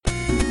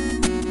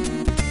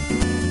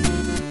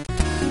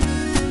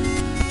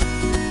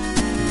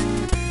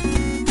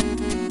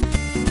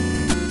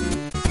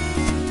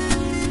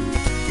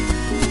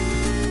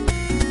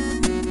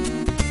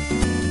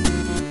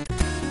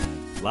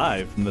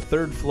Live from the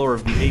third floor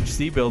of the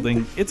HC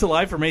building. It's a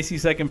Live from AC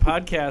Second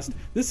podcast.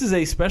 This is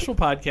a special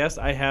podcast.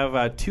 I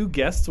have two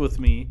guests with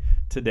me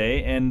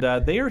today, and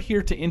they are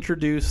here to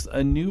introduce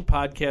a new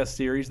podcast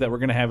series that we're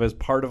going to have as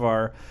part of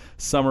our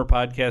summer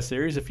podcast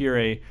series. If you're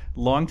a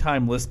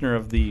longtime listener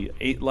of the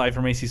Live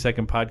from AC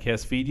Second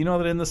podcast feed, you know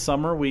that in the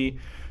summer we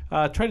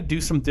try to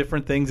do some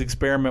different things,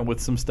 experiment with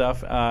some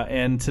stuff.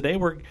 And today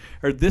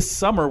this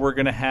summer we're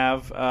going to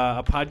have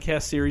a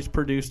podcast series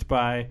produced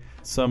by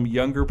some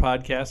younger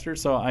podcasters.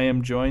 So I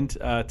am joined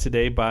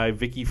today by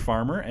Vicky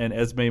Farmer and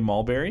Esme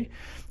Mulberry,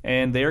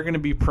 and they are going to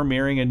be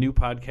premiering a new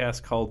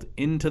podcast called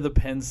Into the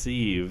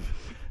Pensieve.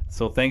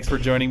 So thanks for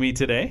joining me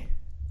today.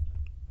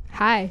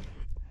 Hi.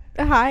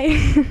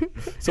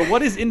 So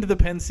what is Into the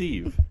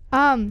Pensieve?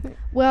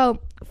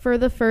 Well, for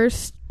the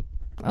first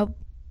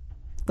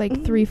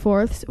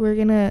 3/4, we're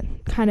gonna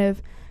kind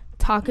of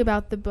talk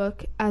about the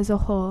book as a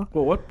whole.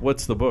 Well,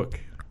 what's the book?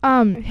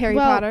 Harry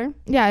Potter.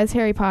 Yeah, it's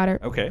Harry Potter.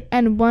 Okay.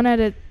 And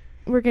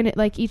we're gonna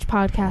each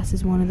podcast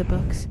is one of the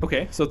books.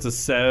 Okay, so it's a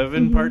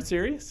 7-part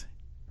series?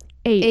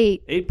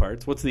 8. 8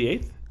 parts. What's the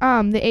 8th?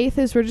 The 8th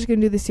is we're just gonna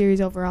do the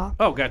series overall.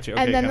 Oh, gotcha.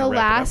 Okay, and then the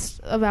last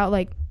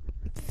about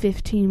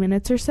 15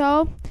 minutes or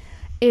so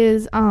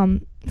is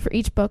for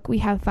each book we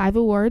have 5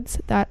 awards.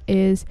 That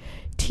is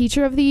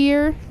Teacher of the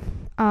Year,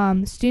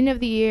 Student of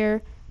the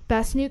Year,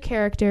 Best New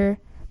Character,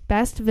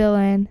 Best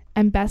Villain,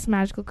 and Best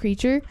Magical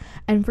Creature.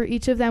 And for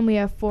each of them, we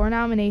have 4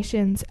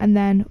 nominations, and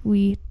then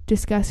we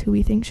discuss who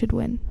we think should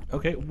win.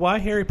 Okay, why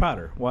Harry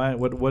Potter?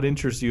 What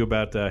interests you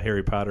about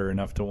Harry Potter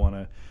enough to want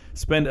to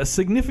spend a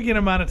significant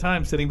amount of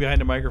time sitting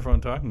behind a microphone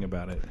talking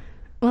about it?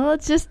 Well,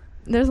 it's just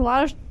there's a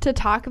lot to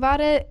talk about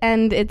it,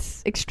 and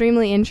it's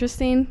extremely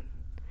interesting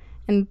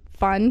and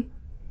fun.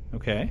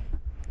 Okay.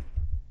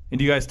 And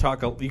you guys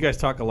talk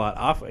a lot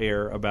off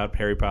air about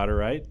Harry Potter,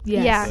 right?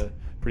 Yes. Yeah. It's a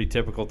pretty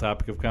typical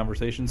topic of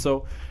conversation.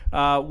 So,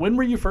 when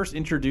were you first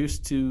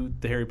introduced to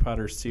the Harry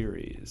Potter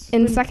series?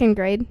 In 2nd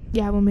grade.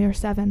 Yeah, when we were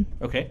 7.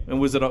 Okay. And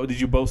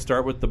did you both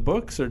start with the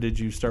books or did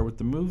you start with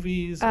the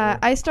movies?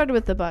 I started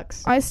with the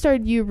books. I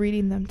started you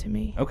reading them to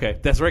me. Okay,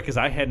 that's right, because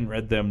I hadn't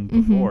read them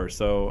before.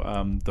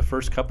 So the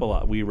first couple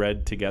we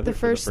read together. The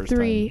first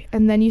 3, time.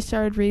 and then you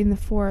started reading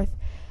the 4th.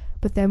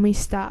 But then we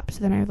stopped,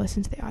 so then I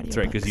listened to the audio. That's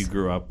right, because you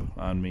grew up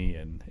on me,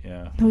 and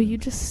yeah. No, you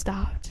just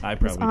stopped.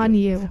 It was on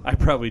you. I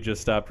probably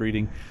just stopped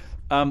reading.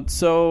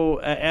 So,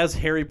 as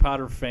Harry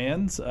Potter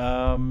fans,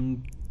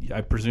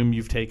 I presume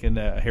you've taken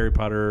a Harry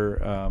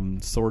Potter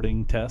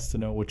sorting test to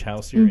know which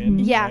house you're in.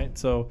 Yeah. Right?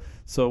 So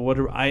what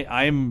are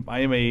I'm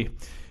kind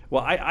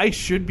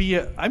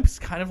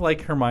of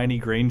like Hermione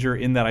Granger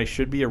in that I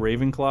should be a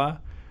Ravenclaw,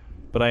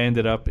 but I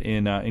ended up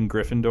in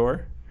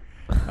Gryffindor.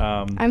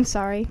 I'm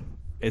sorry.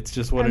 It's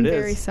just what I'm it is.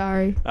 I'm very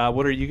sorry.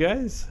 What are you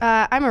guys?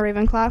 I'm a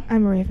Ravenclaw.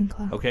 I'm a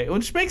Ravenclaw. Okay,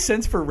 which makes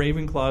sense for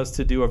Ravenclaws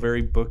to do a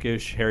very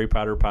bookish Harry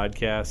Potter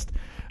podcast.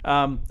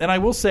 And I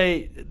will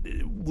say,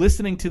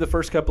 listening to the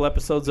first couple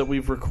episodes that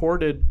we've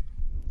recorded,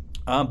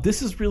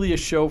 this is really a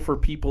show for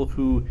people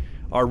who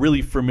are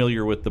really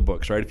familiar with the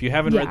books, right? If you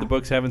haven't read the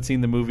books, haven't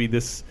seen the movie,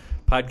 this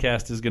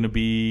podcast is going to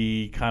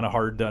be kind of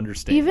hard to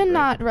understand. Even right?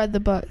 not read the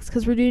books,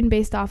 because we're doing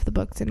based off the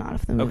books and not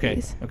off the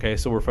movies. Okay,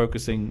 so we're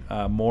focusing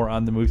more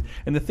on the movies.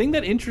 And the thing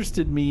that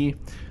interested me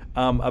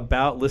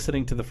about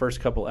listening to the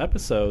first couple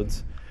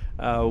episodes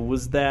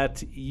was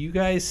that you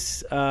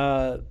guys,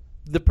 the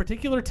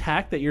particular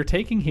tack that you're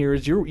taking here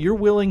is you're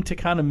willing to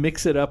kind of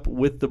mix it up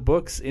with the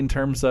books in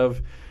terms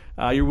of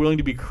you're willing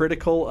to be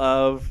critical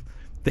of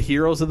the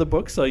heroes of the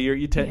book. So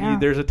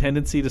there's a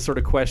tendency to sort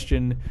of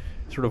question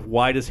sort of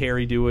why does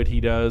Harry do what he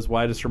does?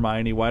 Why does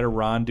Hermione? Why do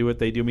Ron do what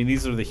they do? I mean,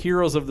 these are the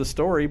heroes of the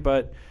story,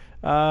 but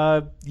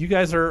you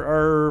guys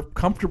are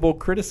comfortable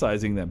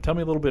criticizing them. Tell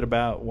me a little bit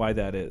about why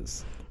that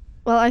is.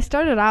 Well, I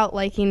started out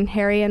liking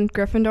Harry and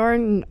Gryffindor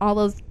and all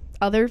those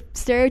other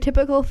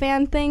stereotypical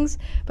fan things,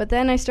 but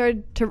then as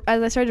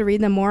I started to read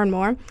them more and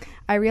more,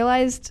 I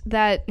realized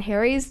that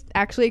Harry's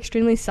actually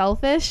extremely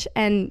selfish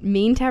and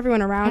mean to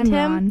everyone around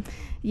him. Ron.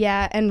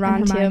 Yeah, and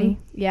Ron too.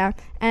 Yeah,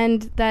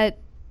 and that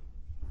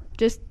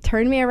just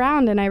turned me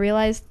around, and I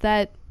realized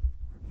that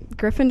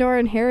Gryffindor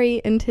and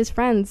Harry and his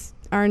friends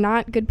are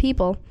not good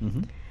people.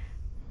 Mm-hmm.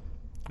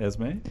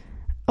 Esme?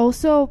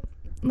 Also,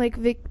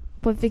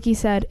 what Vicky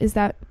said is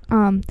that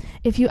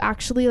if you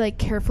actually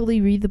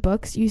carefully read the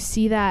books, you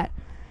see that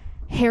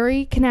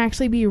Harry can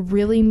actually be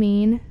really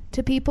mean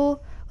to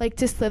people. Like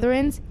to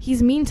Slytherins,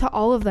 he's mean to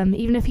all of them,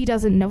 even if he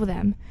doesn't know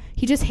them.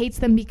 He just hates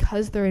them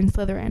because they're in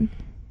Slytherin,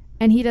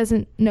 and he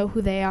doesn't know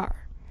who they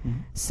are.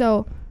 Mm-hmm.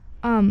 So,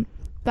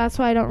 that's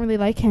why I don't really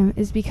like him,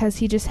 is because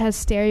he just has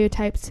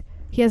stereotypes.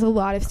 He has a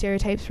lot of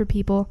stereotypes for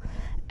people,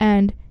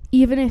 and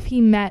even if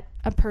he met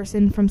a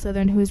person from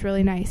Slytherin who was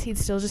really nice, he'd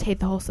still just hate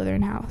the whole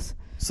Slytherin house.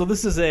 So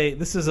this is a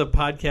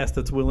podcast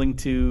that's willing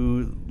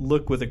to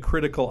look with a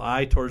critical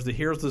eye towards the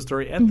heroes of the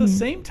story. At the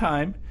same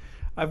time,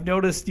 I've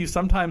noticed you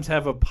sometimes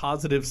have a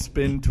positive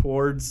spin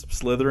towards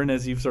Slytherin,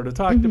 as you've sort of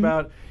talked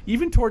about,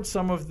 even towards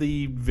some of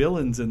the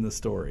villains in the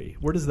story.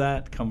 Where does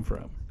that come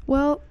from?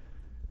 Well,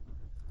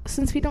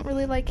 since we don't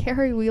really like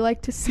Harry, we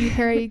like to see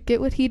Harry get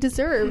what he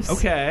deserves.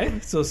 Okay,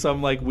 so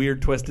some like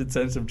weird twisted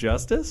sense of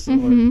justice?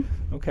 Mhm.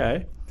 Or,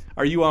 okay.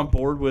 Are you on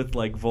board with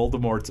like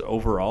Voldemort's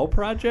overall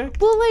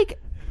project? Well, like,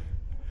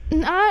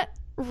 not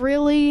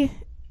really.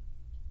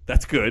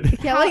 That's good.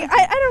 Yeah, like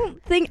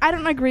I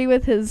don't agree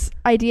with his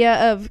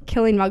idea of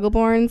killing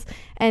Muggleborns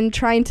and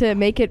trying to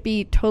make it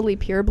be totally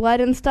pure blood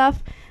and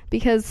stuff,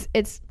 because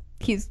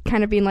he's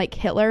kind of being like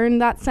Hitler in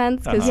that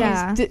sense, because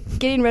Yeah. he's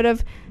getting rid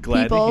of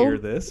Glad people. to hear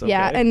this. Okay.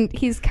 Yeah, and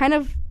he's kind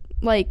of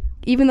like,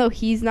 even though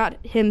he's not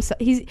himself,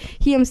 he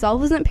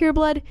himself isn't pure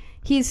blood,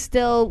 he's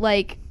still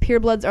like, pure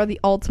bloods are the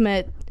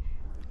ultimate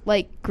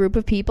like group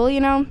of people, you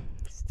know?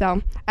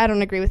 So I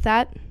don't agree with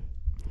that.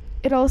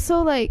 It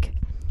also, like,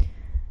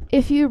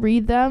 if you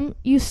read them,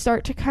 you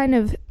start to kind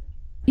of,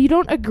 you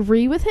don't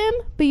agree with him,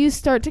 but you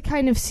start to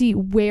kind of see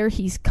where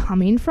he's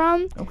coming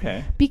from.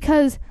 Okay.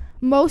 Because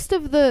most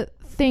of the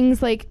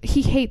things, like,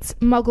 he hates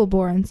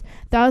Muggleborns.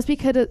 That was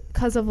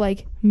because of,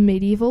 like,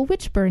 medieval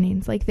witch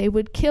burnings. Like, they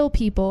would kill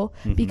people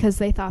because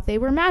they thought they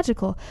were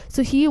magical.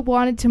 So he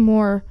wanted to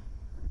more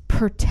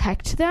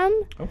protect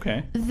them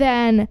Okay.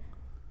 than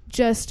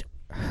just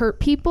hurt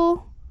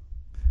people.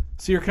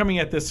 So you're coming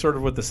at this sort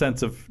of with the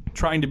sense of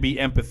trying to be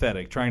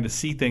empathetic, trying to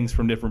see things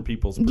from different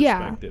people's Yeah.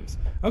 perspectives.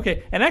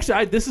 Okay, and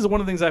actually, this is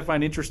one of the things I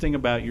find interesting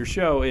about your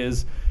show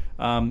is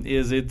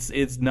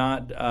it's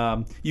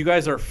not you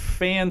guys are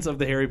fans of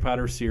the Harry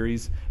Potter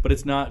series, but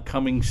it's not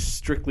coming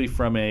strictly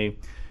from a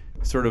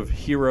sort of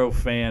hero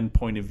fan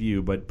point of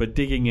view, but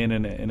digging in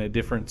a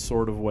different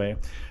sort of way.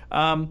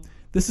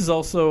 This is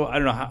also, I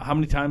don't know how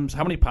many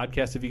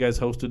podcasts have you guys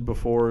hosted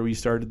before we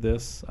started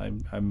this?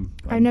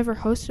 I never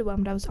hosted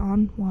one, but I was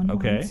on one.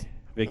 Okay, once.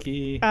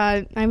 Vicky.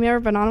 I've never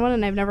been on one,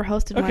 and I've never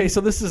hosted one. Okay, so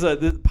this is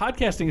the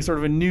podcasting is sort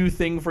of a new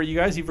thing for you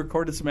guys. You've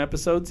recorded some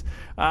episodes.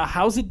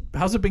 How's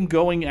it been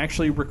going?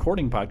 Actually,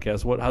 recording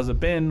podcasts. How's it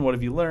been? What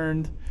have you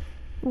learned?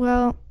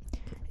 Well,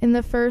 in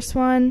the first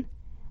one,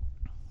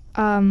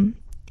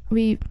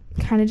 we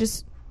kind of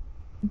just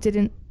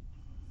didn't.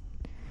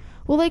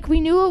 Well, like, we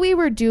knew what we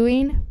were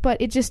doing,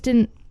 but it just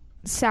didn't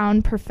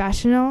sound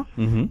professional.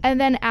 Mm-hmm. And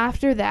then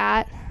after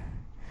that,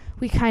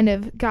 we kind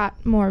of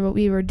got more what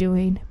we were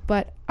doing.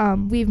 But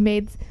we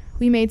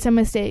made some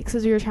mistakes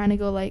because we were trying to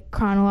go, like,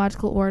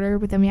 chronological order,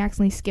 but then we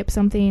accidentally skipped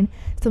something,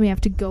 so we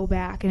have to go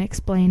back and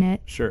explain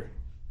it. Sure.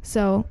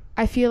 So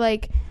I feel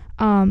like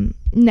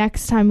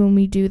next time when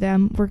we do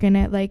them, we're going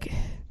to, like,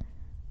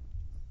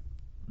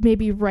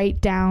 maybe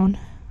write down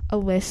a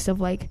list of,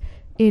 like,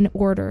 in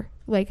order,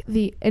 like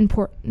the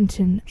important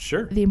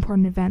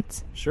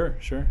events. Sure.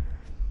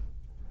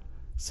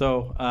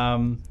 So,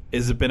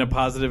 has it been a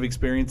positive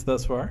experience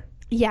thus far?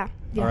 Yeah.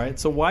 All right.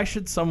 So, why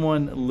should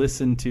someone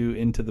listen to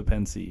Into the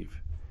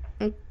Pensieve?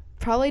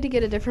 Probably to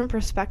get a different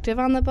perspective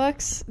on the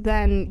books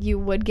than you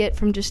would get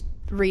from just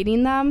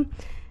reading them,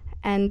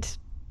 and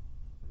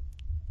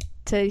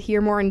to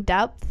hear more in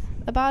depth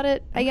about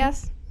it, I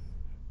guess.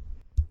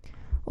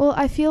 Well,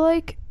 I feel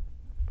like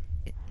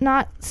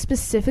not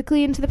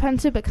specifically Into the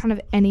Pensieve, but kind of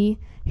any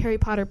Harry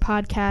Potter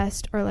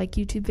podcast or like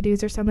YouTube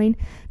videos or something,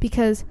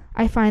 because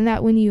I find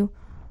that when you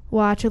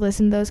watch or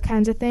listen to those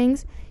kinds of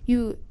things,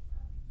 you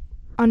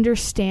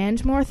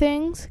understand more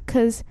things,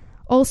 because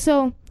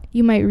also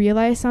you might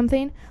realize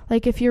something,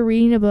 like if you're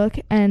reading a book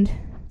and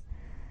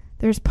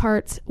there's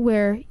parts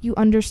where you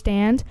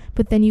understand,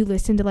 but then you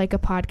listen to like a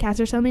podcast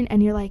or something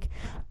and you're like,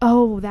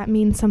 oh, that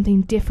means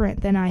something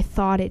different than I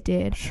thought it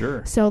did.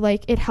 Sure. So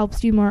like it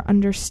helps you more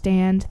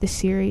understand the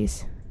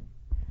series.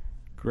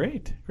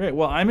 Great.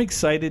 Well, I'm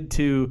excited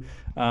to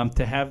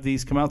have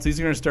these come out. So these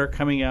are going to start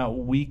coming out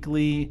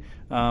weekly,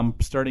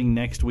 starting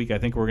next week. I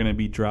think we're going to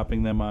be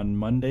dropping them on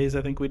Mondays.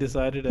 I think we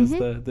decided as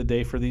the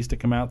day for these to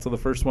come out. So the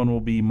first one will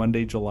be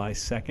Monday, July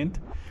 2nd.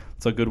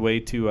 So a good way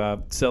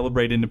to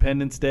celebrate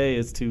Independence Day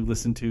is to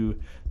listen to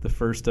the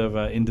first of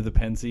Into the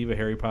Pensieve, a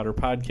Harry Potter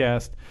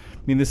podcast.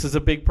 I mean, this is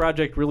a big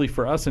project really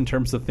for us in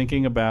terms of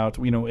thinking about,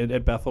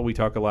 at Bethel we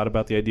talk a lot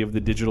about the idea of the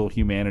digital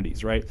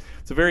humanities, right?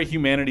 It's a very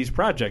humanities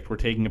project. We're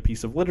taking a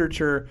piece of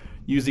literature,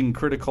 using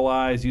critical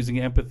eyes, using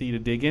empathy to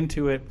dig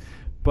into it,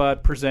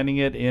 but presenting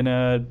it in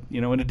a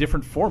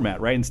different format,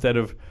 right? Instead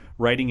of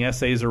writing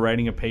essays or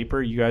writing a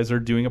paper, you guys are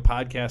doing a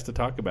podcast to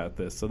talk about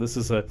this. So this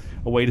is a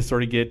way to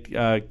sort of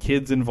get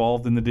kids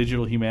involved in the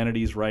digital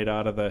humanities right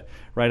out of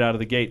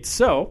the gate.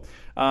 So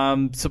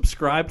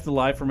subscribe to the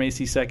Live from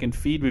AC Second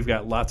feed. We've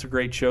got lots of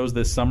great shows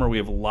this summer. We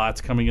have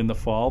lots coming in the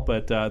fall,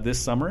 but this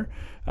summer,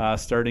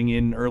 starting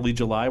in early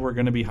July, we're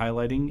going to be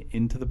highlighting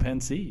Into the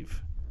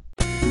Pensieve.